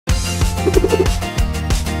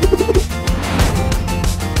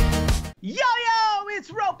It's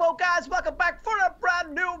Robo, guys. Welcome back for a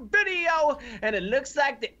brand new video. And it looks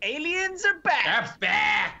like the aliens are back. They're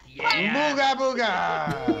back. Yeah. Booga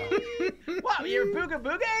booga. Wow, you're a booga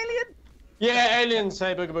booga alien? Yeah, aliens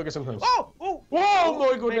say booga booga sometimes. Oh, whoa,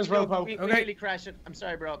 my goodness, Robo. We really crashed it. I'm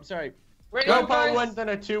sorry, bro. I'm sorry. Robo went on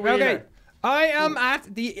a two-wheeler. Okay. I am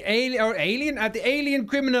at the alien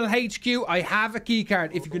criminal HQ. I have a key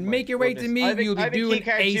card. If you can make your way to me, you'll be doing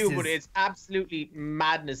aces. Too, but it's absolutely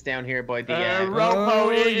madness down here by the Robo,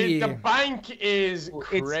 the bank is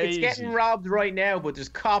crazy. It's getting robbed right now, but there's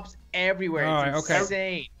cops everywhere. It's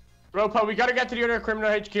insane. Robo, we gotta get to the other criminal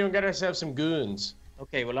HQ and get ourselves some goons.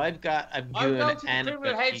 Okay, well I've got a goon I'll go to and the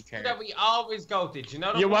criminal HQ that we always go to. Do you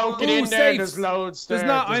know? You won't get in there. There's loads there. There's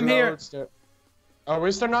not. I'm here. Oh,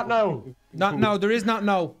 is there not? No. Not no. There is not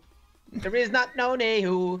no. There is not no nay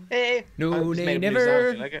who. Hey. No, they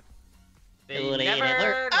never. They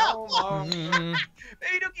never. Oh!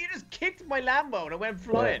 Hey, look, you just kicked my Lambo and it went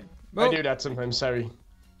flying. I do that sometimes. Sorry.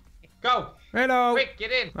 Go. Hello. Quick,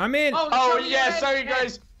 get in. I'm in. Oh yeah, sorry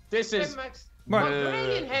guys. This is. What?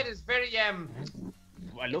 Alien head is very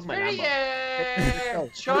I love my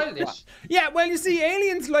Lambo. Childish. Yeah, well, you see,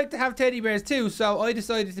 aliens like to have teddy bears too, so I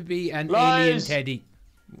decided to be an alien teddy.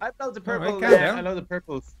 I love the purple. Right, I love the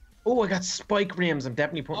purples. Oh, I got spike rims. I'm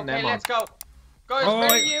definitely putting them on. Okay, let's go. Guys,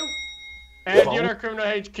 where are you? And the other criminal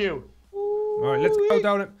HQ. Alright, let's go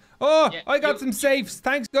down it. Oh, yeah, I got some safes.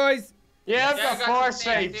 Thanks, guys. Yeah, I've got 4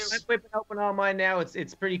 safes. I'm whipping open all mine now.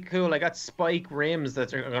 It's pretty cool. I got spike rims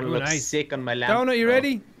that are gonna look sick on my lamp. Donut, you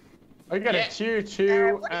ready? I got a tier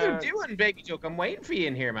 2. What are you doing, Baby Joke? I'm waiting for you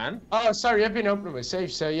in here, man. Oh, sorry, I've been opening my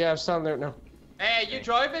safe, so yeah, I'm standing there now. Hey, you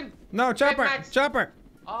driving? No, chopper. Chopper.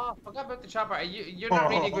 Oh, forgot about the chopper. You're not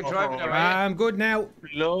really good driving, though, right? I'm good now.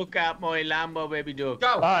 Look at my Lambo, Baby Duck.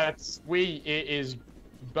 Go. It's sweet. It is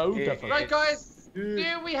beautiful. Right, guys.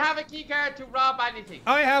 Do we have a key card to rob anything?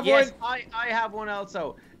 I have one. Yes, I have one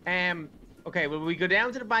also. Okay, well, we go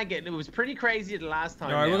down to the bank. It was pretty crazy the last time.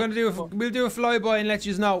 All right, we're gonna do we'll do a flyby and let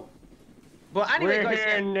you know. But anyway, we're guys,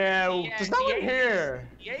 here now. There's no one here.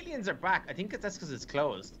 The aliens are back. I think that's because it's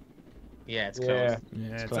closed. Yeah, it's closed.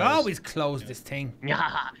 Yeah, it's always closed, this thing.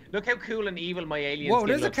 Look how cool and evil my aliens. Whoa,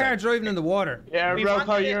 there's a car driving in the water. Yeah,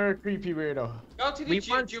 Rocco, you're a creepy weirdo. Go to the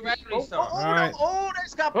jewelry store.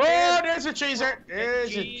 There's got. There's a cheeser. There's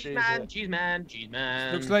a cheeser. Cheese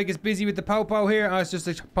man. Looks like it's busy with the popo here. Oh, it's just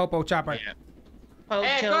a popo chopper. Yeah.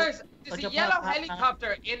 Hey guys, there's a yellow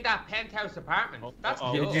helicopter in that penthouse apartment. That's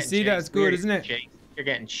cool. Did you see that? It's good, isn't it? You're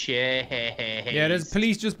getting chased. Yeah, there's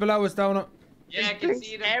police just below us, Donut. Yeah, I can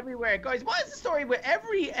see them everywhere, guys. What is the story with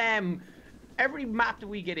every map that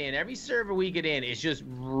we get in, every server we get in is just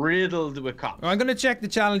riddled with cops? I'm gonna check the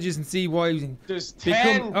challenges and see why. There's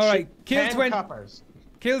 10. All right, kill 20. Coppers.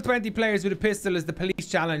 Kill 20 players with a pistol is the police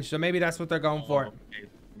challenge, so maybe that's what they're going for. Okay.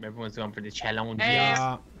 Everyone's going for the challenge.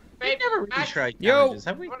 Yeah. We never really tried challenges,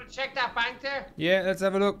 have we? Want to check that bank there? Yeah, let's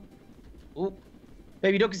have a look. Oh,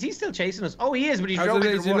 Baby Duck, is he still chasing us? Oh, he is, but he's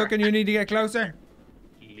Is he looking? You need to get closer.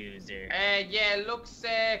 Loser. Yeah, it looks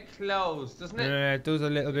closed, doesn't it? Yeah, it does a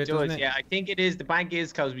little bit, doesn't it? Yeah, I think it is. The bank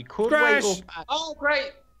is closed. We could Crash. wake up. Oh,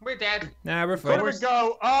 great. We're dead. Nah, we're fine. There we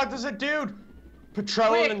go. Oh, there's a dude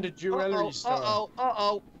patrolling the jewelry store.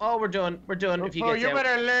 Oh, we're done. We're done. If you get you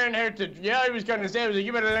better learn how to. Yeah, I was gonna say,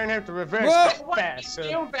 you better learn how to reverse. What are you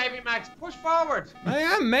doing, Baby Max? Push forward. I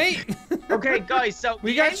am, mate. Okay, guys. So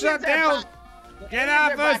we got shut down. Get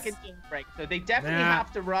off us. So they definitely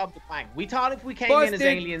have to rob the bank. We thought if we came in as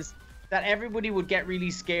aliens, that everybody would get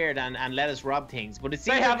really scared and let us rob things. But it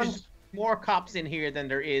seems like there's more cops in here than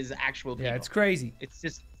there is actual people. Yeah, it's crazy. It's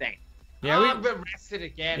just insane. Yeah, we're arrested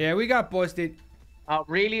again. Yeah, we got busted. Oh,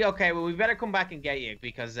 really? Okay, well, we better come back and get you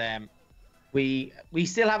because we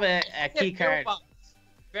still have a key card.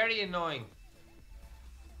 Very annoying.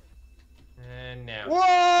 And now.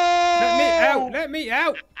 Whoa! Let me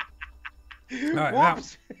out! Alright,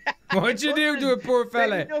 Whoops! What'd you do to a poor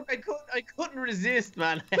fella? Look, I couldn't resist,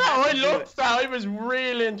 man. No, I loved that. I was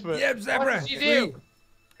real into it. Yep, Zebra. What did you do?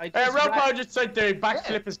 Robo just like to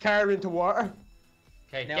backflip his car into water.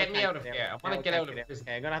 Okay, get me out of here. I want to get out of this.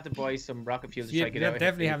 Okay, I'm gonna have to buy some rocket fuel to Yeah, try to get out.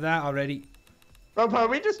 definitely have that already. Robo,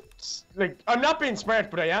 we just like I'm not being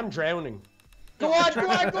smart, but I am drowning. Go on, go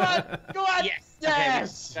on, go on, go on. Yes.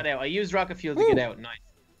 Yes. Okay, got out. I used rocket fuel to get out. Nice.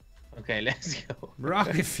 Okay, let's go.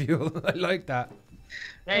 Rocket fuel. I like that.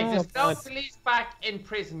 Hey, there's no police back in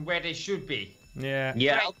prison where they should be. Yeah.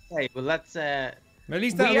 Yeah. Okay. Well, let's. At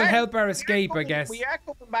least that will help our escape, I guess. We are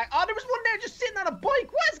coming back. Oh, there was one there just sitting on a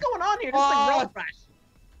bike. What is going on here? This is like road rash.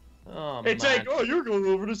 Oh, it's man. like, oh, you're going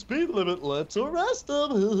over the speed limit. Let's arrest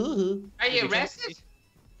him. Are you arrested?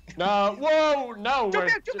 No, whoa, no. Jump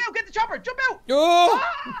out, get the chopper, jump out. Oh!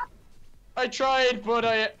 Ah! I tried, but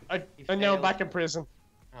I'm now failed. back in prison.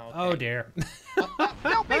 Oh Okay. dear.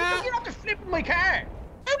 No, baby, you have to flip my car.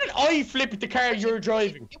 How did I flip the car you're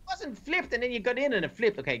driving? It wasn't flipped, and then you got in and it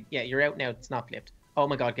flipped. Okay, yeah, you're out now. It's not flipped. Oh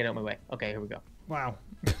my God, get out of my way. Okay, here we go. Wow.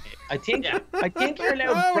 I think you're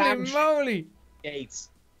allowed Holy branch moly. gates.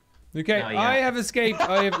 Okay, No, yeah. I have escaped.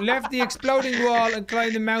 I have left the exploding wall and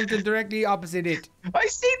climbed the mountain directly opposite it. I've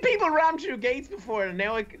seen people ram through gates before, and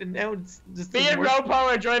now it's just. Me and Ropo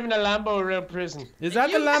are driving a Lambo around prison. Is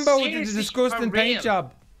that the You Lambo with the seriously disgusting for paint real?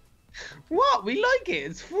 job? What? We like it.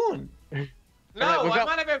 It's fun. No, Alright, we've I'm got-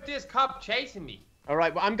 not about this cop chasing me. All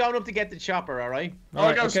right, well, I'm going up to get the chopper. All right.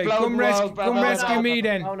 Alright, go okay, explode come, the wall, come blah, rescue blah, me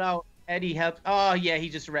then. Oh no, Eddie helped. Oh yeah, he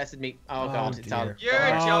just arrested me. Oh God, it's all. dear.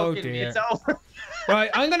 You're Oh, joking me. dear. It's over. Right,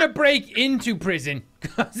 I'm gonna break into prison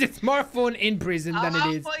because it's more fun in prison than it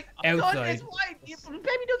is my outside. goodness, why? Baby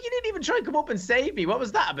Duck, you didn't even try to come up and save me. What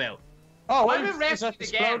was that about? Oh, I'm wait, arrested is that the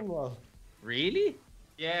again. exploding wall? Really?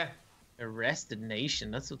 Yeah. Arrested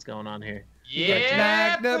nation. That's what's going on here.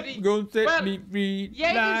 Yeah, Locked up, buddy. go set Well, me free. Yeah,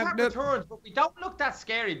 these have Locked up. returns, but we don't look that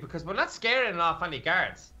scary because we're not scaring off any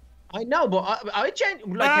guards. I know, but have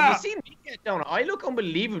you seen me get down? I look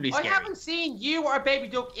unbelievably I scary. haven't seen you or Baby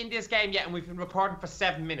Duck in this game yet, and we've been recording for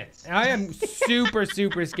 7 minutes. I am super,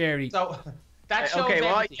 super scary. So that shows Okay,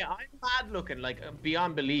 well, everything. yeah, I'm bad looking, like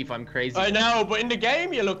beyond belief. I'm crazy. I know, but in the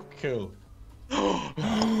game you look cool.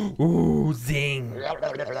 Ooh, zing.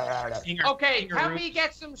 Okay, can we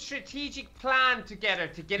get some strategic plan together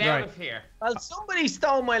to get out Right. of here? Well, somebody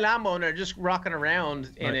stole my Lambo and they're just rocking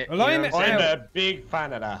around in Right. it. Well, you I'm- know what I'm I'm saying? a big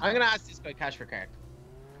fan of that. I'm gonna ask this guy cash for card.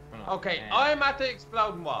 Okay, I'm at the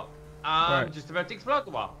exploding wall. I'm Right. just about to explode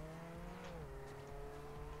the wall.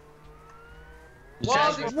 Wall's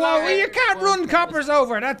Wall's exploding. Whoa, well, you exploding. can't run coppers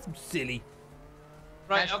over. That's silly.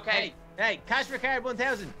 Right, Cash- okay. Hey, cash for card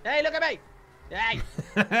 1,000. Hey, look at me. Hey.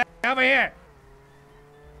 Over here.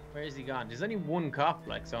 Where is he gone? There's only one cop,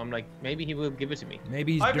 like, so I'm like, maybe he will give it to me.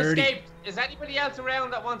 Maybe he's I've dirty. escaped. Is anybody else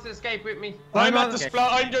around that wants to escape with me? I'm on- at the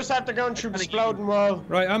I'm just after going through the exploding wall.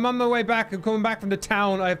 Right, I'm on my way back. I'm coming back from the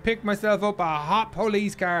town. I've picked myself up a hot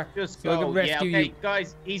police car Just so I go. can rescue yeah, okay, you.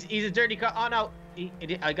 guys, he's a dirty cop. Oh no,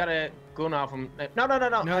 I got a gun off him. No,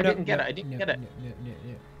 I didn't get it. I didn't get it.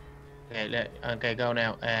 Okay, go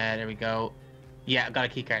now. There we go. Yeah, I got a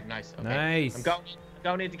key card. Nice. Okay. Nice. I'm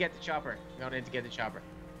going in to get the chopper.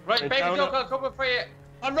 Right, Hey, Baby down Duck, it. I'll come up for you.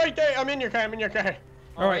 I'm right there. I'm in your car.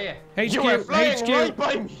 All right, yeah. HQ, You were flying HQ. right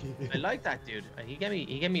by me. I like that, dude. He gave me a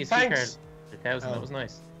key Thanks. card. 1,000. Oh. That was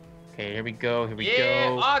nice. Okay, here we go. Yeah.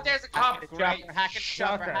 go. Oh, there's a cop. Great.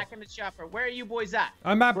 Hacking the chopper. Where are you boys at?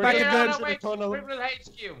 I'm at We're back here We're at on to our the way to tunnel. Criminal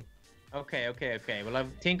HQ. Okay. Well, I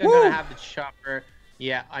think I'm Woo! gonna have the chopper.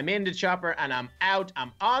 Yeah, I'm in the chopper and I'm out.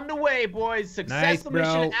 I'm on the way, boys. Successful Nice, bro.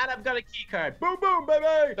 mission, and I've got a key card. Boom, boom,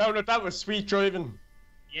 baby. No, that was sweet driving.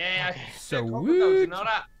 Yeah, So I those, you woot. know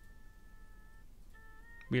that?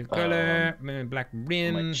 Wheel color, black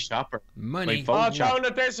rim, My chopper. money. my phone. Oh, chopper.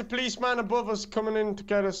 Jonah, there's a policeman above us coming in to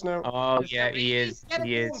get us now. Oh yeah, he is. Get it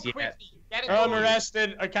He is. going Yeah. quickly. Get it I'm going.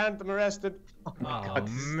 arrested. I can't. I'm arrested. Oh my Oh, God,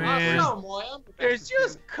 this is man. weird. Oh, no, Moy, I'm the There's best.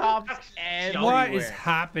 just cops everywhere. What is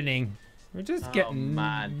happening? We're just Oh, getting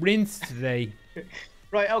man. rinsed today.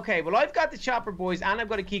 Right. Okay. Well, I've got the chopper, boys, and I've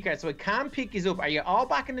got a key card, so I can pick you up. Are you all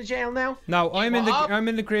back in the jail now? No, I'm in the Well, I'm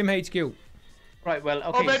in the Crim HQ. Right. Well.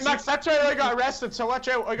 Okay. Oh, wait, so- Max, that's where I got arrested. So watch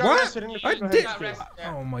out. I got What? arrested in the I criminal did- HQ. arrested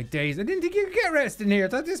there. Oh my days! I didn't think you could get arrested in here. I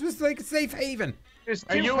thought this was like a safe haven. There's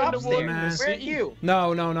Are two you in the cops one there. in the Where are city? you?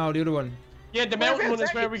 No, the other one. Yeah, the mountain one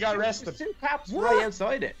is where we got There's arrested. two cops What? right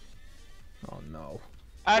outside it. Oh no.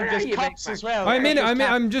 And Where there's are you, cops Big as Mac? well. I'm in it. There's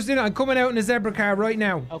cops. I'm just in it. I'm coming out in a zebra car right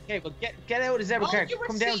now. Okay, well get out of the zebra Oh, car. you were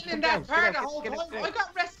Come down. sitting Come in down. that car Get the out, whole get out, time. get out. I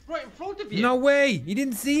got arrested right in front of you. No way! He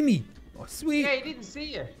didn't see me. Oh sweet. Yeah, he didn't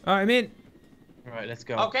see you. All right, I'm in. All right, let's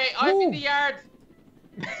go. Okay, I'm in Woo. the yard.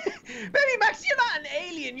 Baby Max, you're not an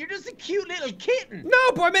alien. You're just a cute little kitten.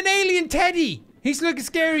 No, but I'm an alien Teddy. He's like a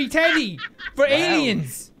scary Teddy for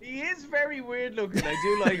aliens. He is very weird looking. I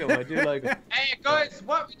do like him. I do like him. Hey, guys,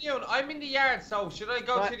 what we doing? I'm in the yard, so should I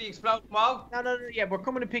go What? to the exploding wall? No. Yeah, we're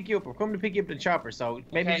coming to pick you up. We're coming to pick you up in the chopper. So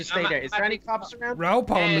maybe Okay, just stay I'm there. at- Is there any cops around?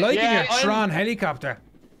 Ropo, I'm liking yeah, your I'm- Tron helicopter.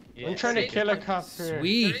 I'm trying to Yeah. kill a cop here. There is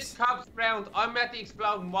Sweet. cops around. I'm at the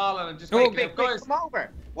exploding wall and I'm just Oh, waking Quick, up. quick, Guys, come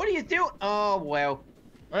over. What are you doing? Oh well.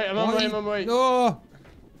 Right, I'm on my way. I'm on my way. Oh,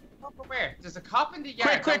 come over where? There's a cop in the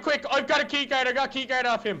yard. Quick! I've got a key card. I got key card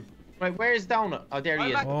off him. Right, where's Donut? Oh, there he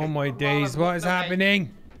is. I'm oh my days! What is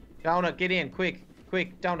happening? Donut, get in, quick,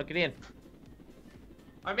 Donut, get in.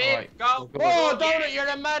 I'm in. Go. Oh, Donut, you're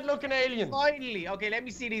a mad-looking alien. Finally. Okay, let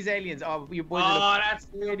me see these aliens. Oh, you boys That's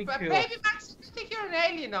really cool. Baby Max, you think you're an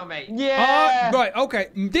alien though, mate? Yeah. Right, okay.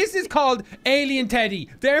 This is called Alien Teddy.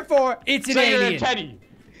 Therefore, it's an alien. You're a teddy.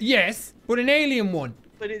 Yes, but an alien one.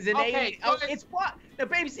 But it's an alien. Oh, it's what? Now,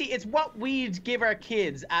 baby, see, it's what we'd give our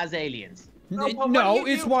kids as aliens. No, what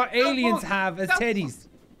it's what aliens have as teddies.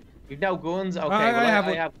 You've no guns? Okay, I have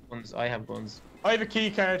guns. I have guns. I have a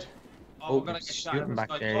key card. Oh, we're gonna get shot. Shooting back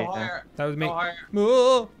there. Go higher. That was me. Go higher.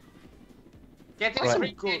 Oh. Get to the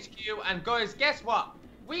Spring HQ, and guys, guess what?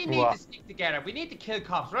 We need to stick together. We need to kill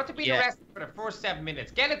cops. We're not to be arrested for the first 7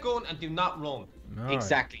 minutes. Get a gun and do not run. Right.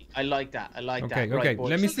 Exactly. I like that. I like that. Okay, Right,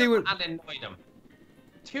 let me see what... And annoy them.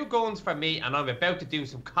 2 guns for me, and I'm about to do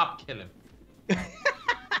some cop killing.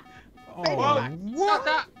 What?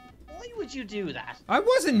 That. Why would you do that? I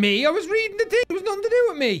wasn't me. I was reading the thing. It was nothing to do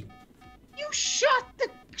with me. You shot the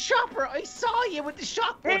chopper. I saw you with the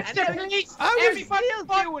shotgun. It's the police. Everybody's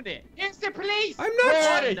still doing it. It's the police. I'm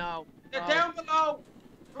not. No. They're down below.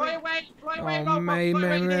 Fly away. Fly away. Go, man.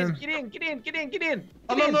 Get in.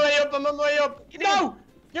 I'm on my way up. No!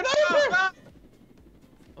 You're not up here!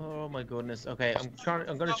 Oh my goodness. Okay,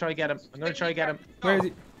 I'm gonna try to get him. Where is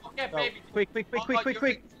he? Okay, baby.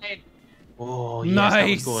 Quick. Oh, yes,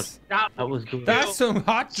 nice. That was good. That's some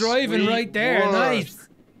hot driving right there. Work. Nice.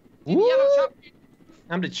 Woo!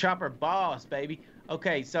 I'm the chopper boss, baby.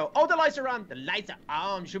 Okay, so the lights are on. The lights are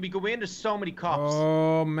on. Should we go in? There's so many cops.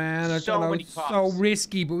 Oh man, I thought it was so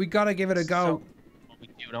risky, but we gotta give it a go. We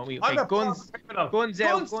do, don't we? Okay, guns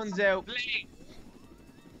out.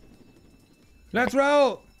 Let's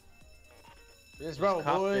roll. Let's roll,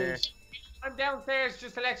 boys. I'm downstairs,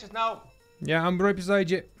 just to let you know. Yeah, I'm right beside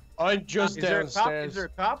you. I'm just downstairs. Is there a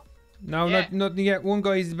cop? No, nothing yet. One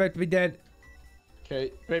guy is about to be dead.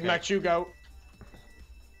 Okay, Big Mac, you go.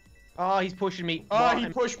 Oh, he's pushing me. Oh, he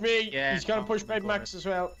pushed me. Yeah. He's gonna push Big Max as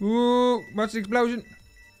well. Ooh, what's the explosion?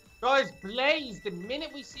 Guys, blaze the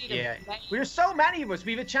minute we see them. Yeah. Blaze. We're so many of us.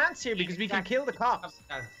 We have a chance here because we can kill the cops.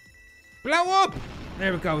 Blow up!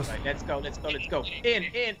 There it goes. Right, let's go. In.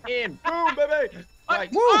 Boom, baby.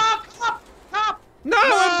 Right. Woo! Oh, cop! No,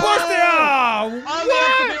 I'm busted! Oh, All they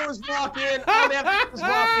have to do is walk in. 8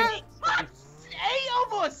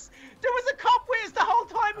 of us. There was a cop with us the whole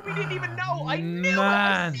time and we didn't even know. I knew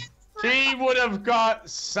Man. it. He would have got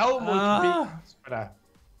so much beats for that.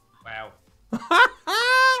 Wow. I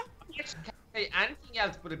can't say anything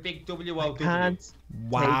else but a big WOW.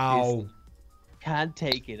 Wow. Can't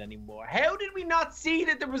take it anymore. How did we not see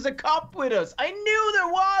that there was a cop with us? I knew there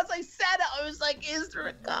was. I said it. I was like, is there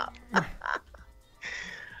a cop?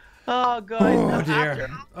 Oh, guys.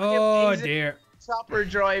 Oh, dear. Chopper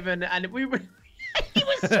driving and we were... he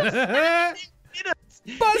was just...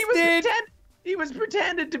 Busted! He was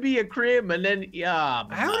pretending to be a crim and then... Yeah,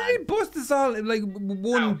 how did he bust us all in like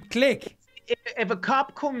one click? If a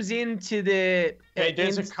cop comes into the...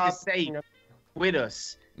 there's a cop safe with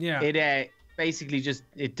us. Yeah. It basically just...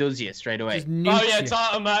 It does you straight away. Oh, yeah, it's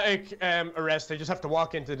automatic arrest. They just have to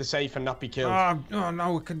walk into the safe and not be killed. Oh,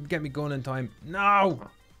 no, it couldn't get me going in time. No!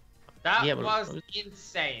 That was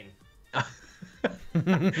insane. Guys, we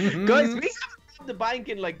haven't robbed the bank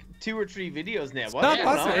in like 2 or 3 videos now. It's not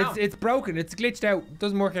possible. It's broken. It's glitched out. It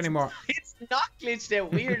doesn't work anymore. It's not glitched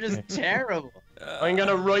out. We are just terrible. I'm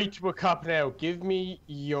gonna write to a cop now. Give me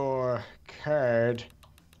your card.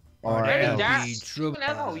 Or trouble.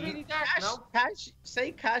 Cash.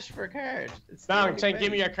 Say cash for a card. No, I'm saying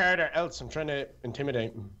give me your card or else. I'm trying to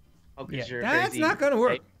intimidate him. Okay, Yeah, sure. that's not gonna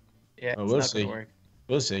work. Yeah, Oh, we'll see.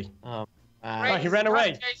 We'll see. Oh, he ran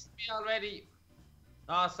away. Chased me already.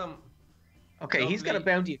 Awesome. okay, he's got a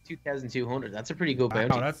bounty of 2,200. That's a pretty good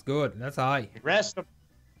bounty. Oh, that's good. That's high. Rest him.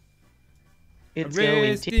 It's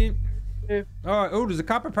Arrest going him. Oh, there's a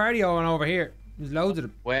copper party on over here. There's loads of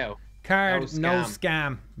them. Wow. Card, No no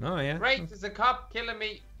scam. Oh, yeah. Right, there's a cop killing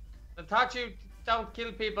me. I thought you don't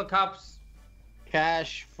kill people, cops.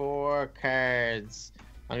 Cash for cards.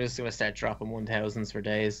 I'm just gonna start dropping 1,000s for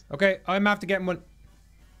days. Okay, I'm after getting one.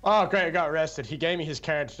 Oh, great, I got arrested. He gave me his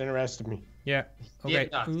card, then arrested me. Yeah. Okay.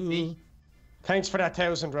 Thanks for that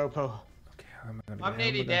 1,000, Ropo. Okay, how am I gonna I'm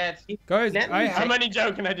nearly dead. Guys, I'm only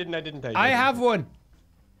joking. I didn't. I have one.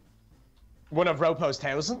 One of Ropo's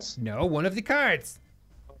 1000s? No, one of the cards.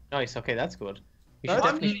 Nice. Okay, that's good.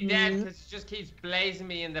 I'm nearly dead because it just keeps blazing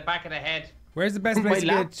me in the back of the head. Where's the best place to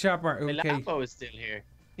get a chopper? My Okay. Lambo is still here.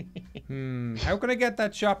 How can I get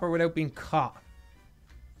that chopper without being caught?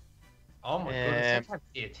 Oh my goodness, I can't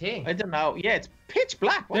see a thing. I don't know. Yeah, it's pitch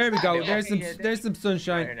black. What's There we that? go. Okay, There's some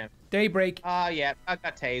sunshine. Daybreak. Oh yeah, I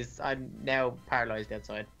got tased. I'm now paralyzed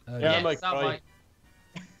outside. Yeah, I'm like, not right.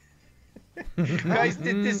 Guys,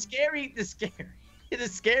 the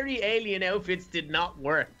scary alien outfits did not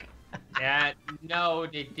work. Yeah, no,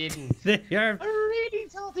 they didn't. They are... I really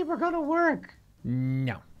thought they were gonna work.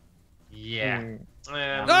 No. Yeah.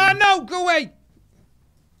 Oh no! Go away!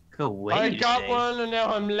 Go away. I got one and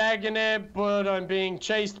now I'm lagging it, but I'm being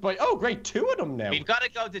chased by. Oh, great, 2 of them now. We've got to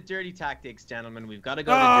go to dirty tactics, gentlemen. We've got to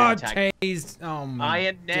go to dirty tactics. Tased. Oh my. I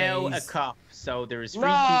am now days. a cop, so there is free No!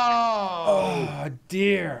 Oh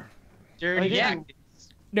dear. dirty Yeah. tactics.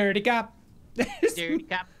 Dirty cop. Dirty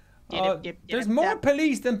cop. There's more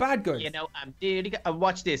police than bad guys. You know, I'm dirty.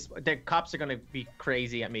 Watch this. The cops are gonna be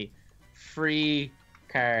crazy at me. Free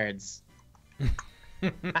cards.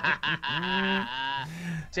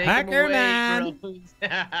 Take Hacker man.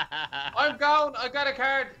 I'm gone. I got a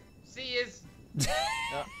card. See yous.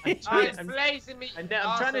 I'm blazing me. I'm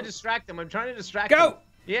trying to distract him. I'm trying to distract Go. him.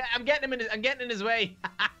 Yeah, I'm getting him. I'm getting in his way.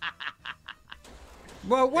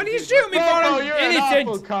 Well, what are you shooting me for? Oh, you're an awful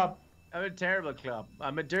Innocent. cop. I'm a terrible cop.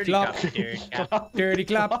 I'm a dirty Clop. cop. Dirty cop. Dirty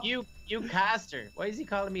clop. You caster. Why is he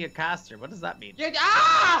calling me a caster? What does that mean?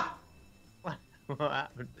 Ah! What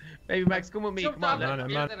happened? Baby Max, come with me. Jumped Come on. off Then.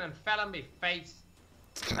 the building and fell on my face.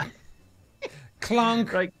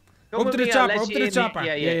 Clonk. Right. Come Up with to the me, I'll chopper. let Up you to the in. chopper.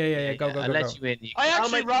 Yeah. Go. I'll let you in.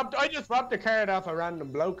 I just robbed the card off a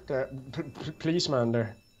random bloke there. Policeman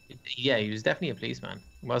there. Yeah, he was definitely a policeman.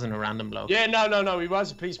 He wasn't a random bloke. Yeah, no, he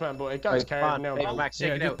was a policeman, but it got his Come card on, now. Baby Max, check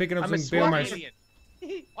Yeah, it just out. picking up I'm a some beer SWAT marks. alien.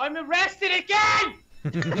 I'm arrested again!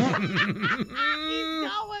 He's going mad.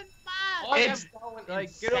 I am It's- going Right,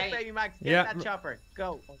 get up, insane. Baby Max. Get Yeah. that chopper.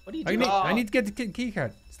 Go. What are you I doing? need, I need to get the key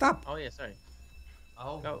card. Stop. Oh yeah, sorry.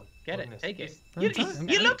 Oh, Go. Get it. goodness. Take it. I'm You, trying-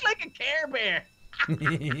 you look like a Care Bear.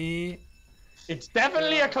 It's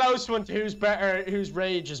definitely a close one to whose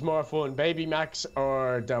rage is more fun, Baby Max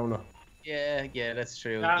or Dona. Yeah, that's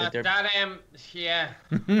true. yeah.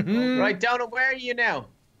 Right, Donald, where are you now?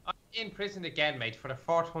 I'm in prison again, mate, for the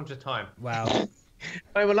 400th time. Wow.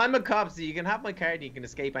 Right, well, I'm a cop, so you can have my card and you can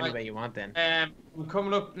escape any way you want then. I'm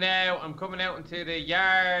coming up now. I'm coming out into the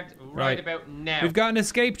yard right about now. We've got an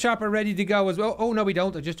escape chopper ready to go as well. Oh, no, we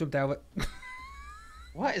don't. I just jumped out of it.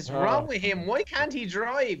 What is wrong with him? Why can't he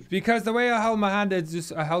drive? Because the way I hold my hand is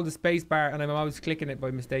just I hold the space bar and I'm always clicking it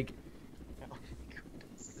by mistake.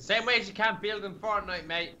 The same way as you can't build in Fortnite,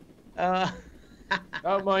 mate.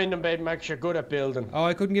 Don't mind him, Baby Max, you're good at building. Oh,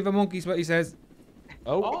 I couldn't give a monkey's what he says.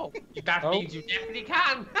 Oh, that means you definitely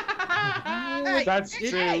can. That's true.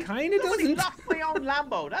 Hey, Kind of somebody doesn't. lost my own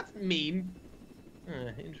Lambo. That's mean.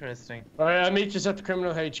 Interesting. Alright, I'll meet you at the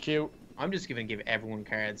criminal HQ. I'm just gonna give everyone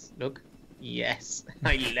cards. Look. Yes.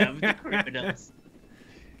 I love the criminals.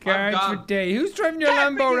 Cards for gone. day. Who's driving your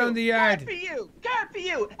Card for Lambo you, around the yard? Card for you. Card for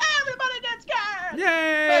you. Everybody gets cards.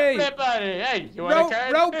 Yay! Everybody, hey, you want a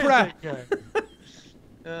card? Ropra. Here's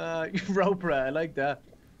a card. Ropra. I like that.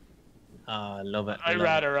 Oh, I love it. I'd love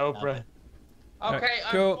rather it. Oprah. Okay,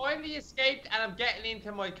 cool. I've finally escaped and I'm getting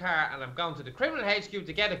into my car and I'm going to the criminal HQ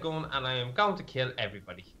to get a gun and I am going to kill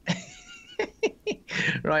everybody.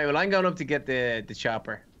 Right, well, I'm going up to get the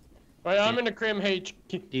chopper. Right, I'm in the Crim HQ.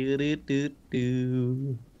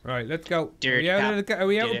 Do-do-do-do. Right, let's go. Dirty Are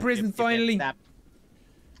we out of prison finally?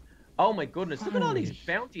 Oh my goodness, look at all these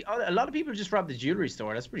bounty. Oh, a lot of people just robbed the jewelry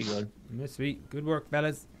store. That's pretty good. That's sweet. Good work,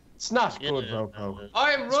 fellas. It's not good, Ropo.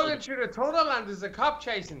 I'm running through the tunnel and there's a cop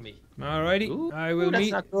chasing me. Alrighty. Ooh, I will that's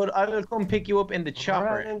meet. not good. I will come pick you up in the chopper.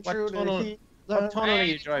 Running What through the tunnel, heat. what tunnel are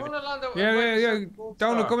you Hey, driving? tunnel on the- Yeah.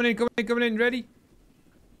 Donald, coming in. Ready?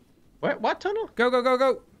 What tunnel?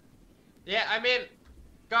 Go. Yeah, I'm in.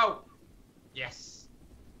 Go. Yes.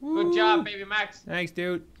 Woo. Good job, baby Max. Thanks,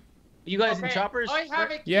 dude. You guys in Okay, choppers? I have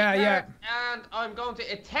a key Yeah. card and I'm going to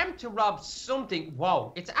attempt to rob something.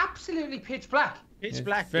 Whoa, it's absolutely pitch black. Pitch It's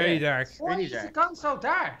black. very yeah. dark. Why Really has dark. it gone so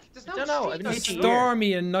dark? There's no I don't know, street I've lights. been itchy.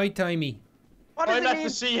 Stormy and nightimey. What does I'm it at mean? the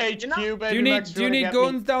CHQ, You know- Baby Do Max. you need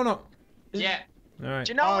guns, Donald? Yeah. Alright.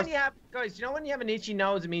 Do you know Oh, when you have, guys? Do you know when you have an itchy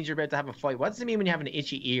nose? It means you're about to have a fight. What does it mean when you have an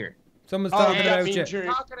itchy ear? Someone's Oh, talking that about you. means you're...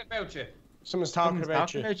 Talking about you. Someone's talking Someone's about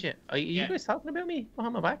talking you. about you. Are you Yeah. guys talking about me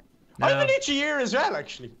behind my back? I have No. an itchy ear as well,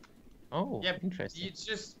 actually. Oh, Yeah, interesting.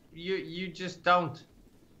 you just don't.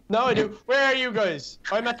 No, I do. Where are you guys?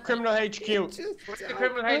 I'm at the criminal HQ. What's the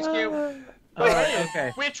criminal HQ? All right,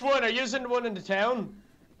 okay. Which one? Are you in the one in the town?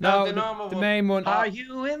 No, the normal the one. main one. Are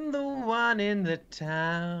you in the one in the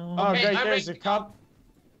town? Oh, Okay, great, I'm there's ready a to go. cop.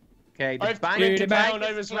 Okay, the I've bank, been the to bank town, is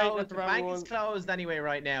I was waiting closed. at The the bank wrong is one. closed anyway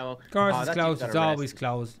right now. Of course Oh, it's that's you closed. got It's arrested. always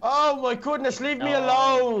closed. Oh my goodness, leave me No.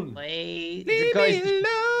 alone. Wait, Leave guys, me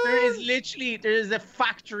alone. there is a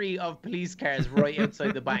factory of police cars right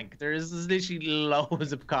outside the bank. There is literally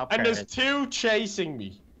loads of cop And cars. there's two chasing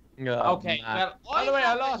me. Okay, man. well, By the way,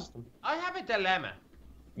 I lost him. I have a dilemma.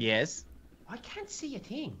 Yes. I can't see a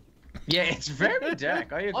thing. Yeah, it's very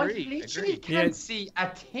dark. I agree. I literally can't see a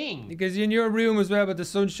thing. Because in your room as well, but the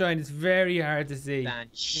sunshine, it's very hard to see.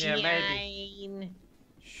 Yeah, maybe.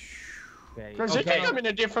 Because I think I'm in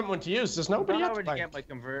a different one to use. There's nobody else. I'm to get my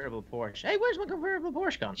convertible Porsche. Hey, where's my convertible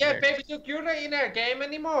Porsche gone? Yeah, baby, look, you're not in our game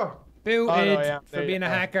anymore. Booted for being a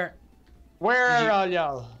hacker. Where are all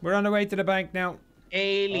y'all? We're on the way to the bank now.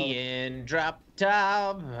 Alien drop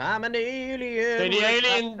top. I'm an alien.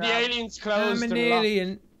 The alien's closed. I'm an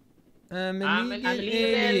alien. I'm an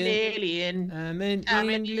alien. I'm an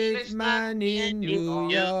Englishman in New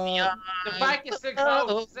York. The bank is still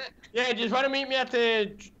closed. Yeah, do you want to meet me at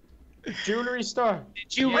the jewelry store?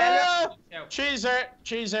 Cheeser.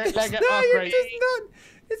 Leg it off, right?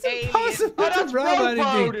 It's impossible to rob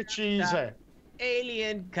anything. Cheeser.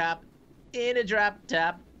 Alien cop in a drop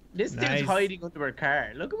top. This dude's hiding under a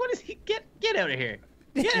car. Look at what is he? Get out of here.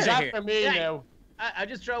 Get out of here. After me now. I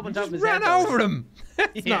just drove on top of his head. Ran over him.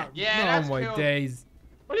 That's not that's my cool. days.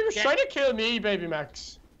 Well, he was trying to kill me, baby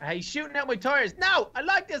Max. He's shooting out my tires. No, I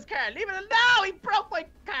like this car. Leave it alone. No, he broke my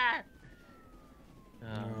car.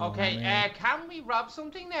 Okay, can we rob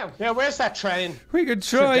something now? Yeah, where's that train? We could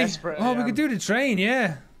try. So we could do the train,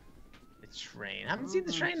 yeah. The train. I haven't seen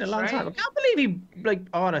the train in a long time. I can't believe he, like,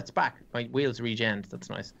 oh, no, it's back. My wheels regened. That's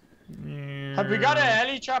nice. Have we got a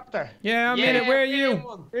helicopter? Yeah, I'm in it. Where are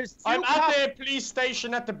you? I'm at the police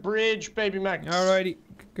station at the bridge, baby Max. Alrighty.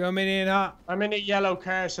 Coming in hot. I'm in a yellow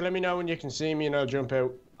car, so let me know when you can see me and I'll jump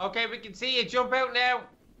out. Okay, we can see you. Jump out now.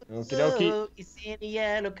 Okie dokie. Oh, it's in a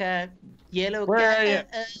yellow car. Yellow Where car. are you?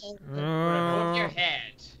 Above your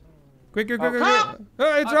head. Quicker. Oh,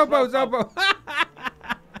 it's Robo.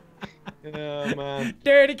 Oh, man.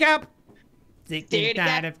 Dirty cop. Sick and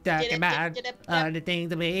tired of talking about all the things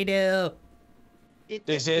that we do.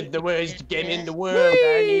 This is the worst game in the world.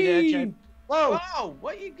 I need a chance. Whoa! Whoa!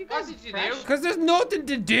 What you guys did you do? Because there's nothing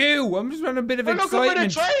to do. I'm just running a bit of excitement. Look at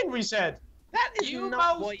the train, we said. That is You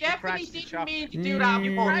not most what you definitely crashed the didn't mean to shop. do that.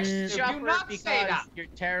 You crashed the shop Do not say that. You're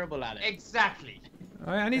terrible at it. Exactly.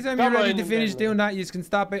 All right, anytime you're ready to finish doing that, you can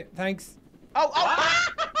stop it. Thanks. Oh!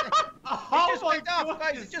 It just went off,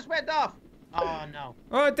 guys. It just went off. Oh no.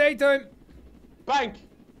 Oh, daytime. Bank.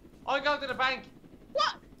 I go to the bank.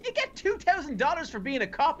 What? You get $2,000 for being a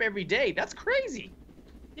cop every day. That's crazy.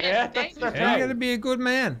 Yeah, that's the You thing. gotta be a good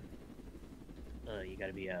man. You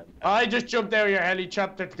gotta be a. I just jumped out of your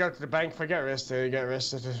helicopter to go to the bank. Forget arrested. You get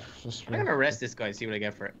arrested. I'm gonna arrest this guy. See what I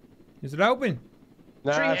get for it. Is it open?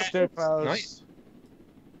 Nah, it's still closed. Nice.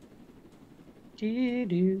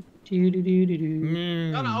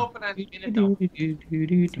 Gonna open any minute though.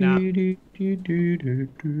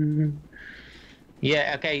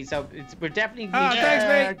 Yeah. Okay. So we're definitely. Thanks,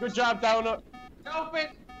 mate. Good job, Donut. It's open.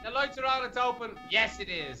 The lights are on. It's open. Yes, it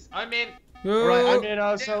is. I'm in. Right, I'm in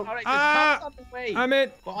also. All right. There's cops on the way. I'm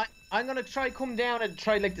in. But I'm gonna come down and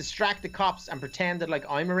try like distract the cops and pretend that like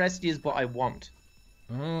I'm arrested, but I won't.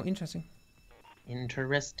 Oh, interesting.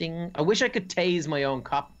 Interesting. I wish I could tase my own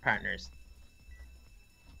cop partners.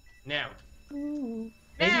 Now. Maybe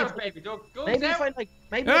Now, if, baby. Go maybe now. if I like.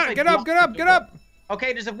 Maybe if I Get up, block get up, the get door. up.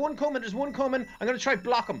 Okay, there's one coming. There's one coming. I'm gonna try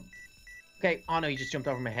block him. Okay. Oh no, he just jumped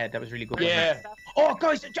over my head. That was really good. Yeah. Oh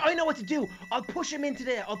guys, I know what to do. I'll push him into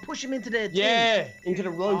the. Yeah, into the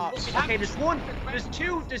right. Okay, there's one.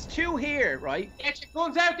 There's two here, right? Get your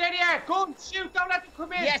guns out there, yeah. Guns, shoot. Don't let them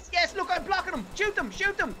come in. Yes. Look, I'm blocking them. Shoot them.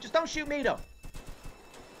 Just don't shoot me though.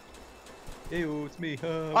 Ew, it's me.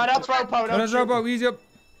 Oh, that's Ropo. That's Robo. Easy up.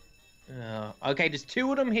 Okay, there's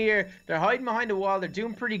two of them here. They're hiding behind the wall. They're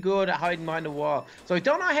doing pretty good at hiding behind the wall. So I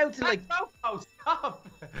don't know how to like. Ropo, stop.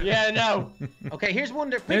 Yeah, no. Okay, here's one.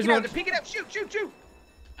 They're Here's peeking out. one. They're peeking out. Shoot. Oh,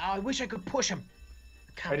 I wish I could push him.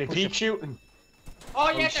 I can't Are they push peek him. shooting? Oh,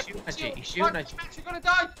 yeah, he's they're shooting at you, shooting. he's shooting at you. Max, you're gonna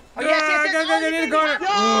die. Oh, yes. Go, Oh, get in the you corner. got him.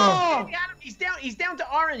 No! You got him. He's down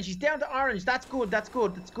to orange. That's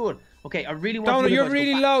good. Okay, I really want Donut, to. you're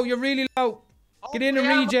really low. Get in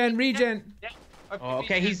and regen. Yeah. Oh,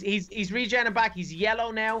 okay, he's regenerating back. He's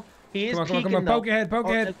yellow now. He is peeking. Come on. Though. Poke your head.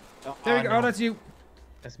 There you go. No. Oh, that's you.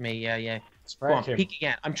 That's me. Yeah. Go Spark on, him. peek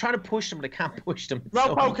again. I'm trying to push them, but I can't push them. It's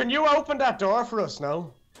Ropo, can you open that door for us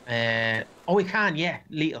now? Oh, we can. Yeah,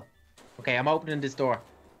 little. Okay, I'm opening this door.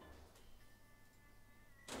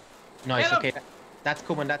 Nice. Get him. Okay, that's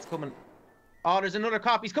coming. Oh, there's another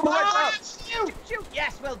cop. He's coming. Oh, Shoot!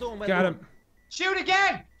 Yes, well done. Got him. Shoot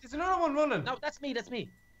again. There's another one running. No, that's me.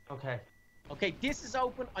 Okay. Okay, this is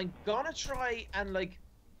open. I'm gonna try and like.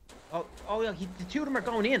 Oh yeah, the two of them are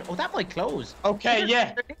going in. Oh, that might close. Okay,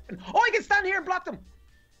 yeah. Oh, I can stand here and block them.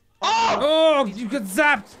 Oh! Oh, you got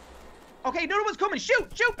zapped. Okay, another one's coming. Shoot,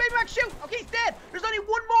 Baby Max, shoot. Okay, he's dead. There's only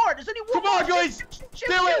one more. There's only one more. Come on, guys. Shoot.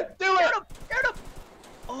 Do it. Get him.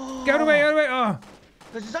 Oh. Get away. Oh.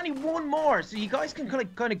 Because there's only one more, so you guys can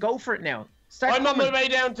kind of go for it now. I'm on my way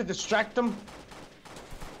down to distract them.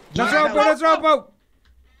 Let's rope.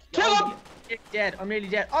 Kill him. You're dead. I'm nearly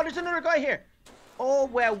dead. Oh, there's another guy here. Oh,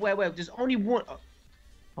 well. There's only one.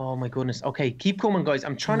 Oh, my goodness. Okay, keep coming, guys.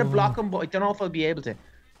 I'm trying to block him, but I don't know if I'll be able to.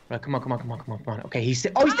 Right, come on. Okay, he's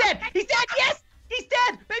dead. Oh, he's dead. He's dead. Yes, he's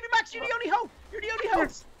dead. Baby Max, you're the only hope.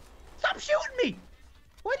 Stop shooting me.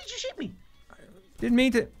 Why did you shoot me? Didn't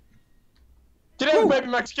mean to. Get out, Baby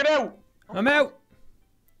Max. Get out. I'm out.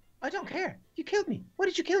 I don't care. You killed me. Why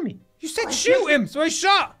did you kill me? You said shoot him, so I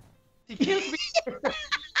shot. He killed me.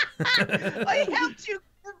 I helped you.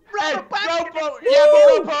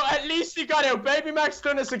 Robo, at least you got out. Baby Max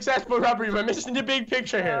done a successful robbery. We're missing the big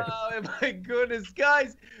picture here. Oh my goodness,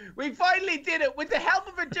 guys. We finally did it with the help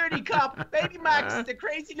of a dirty cop. Baby Max, the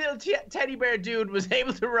crazy little teddy bear dude, was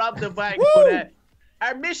able to rob the bank. But,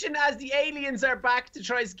 our mission as the aliens are back to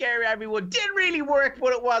try scare everyone didn't really work,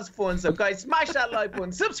 but it was fun. So guys, smash that like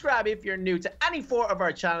button, subscribe if you're new to any 4 of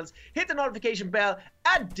our channels, hit the notification bell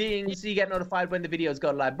and ding so you get notified when the videos go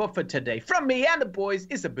live. But for today, from me and the boys,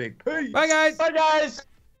 it's a big peace. Bye guys. Bye guys.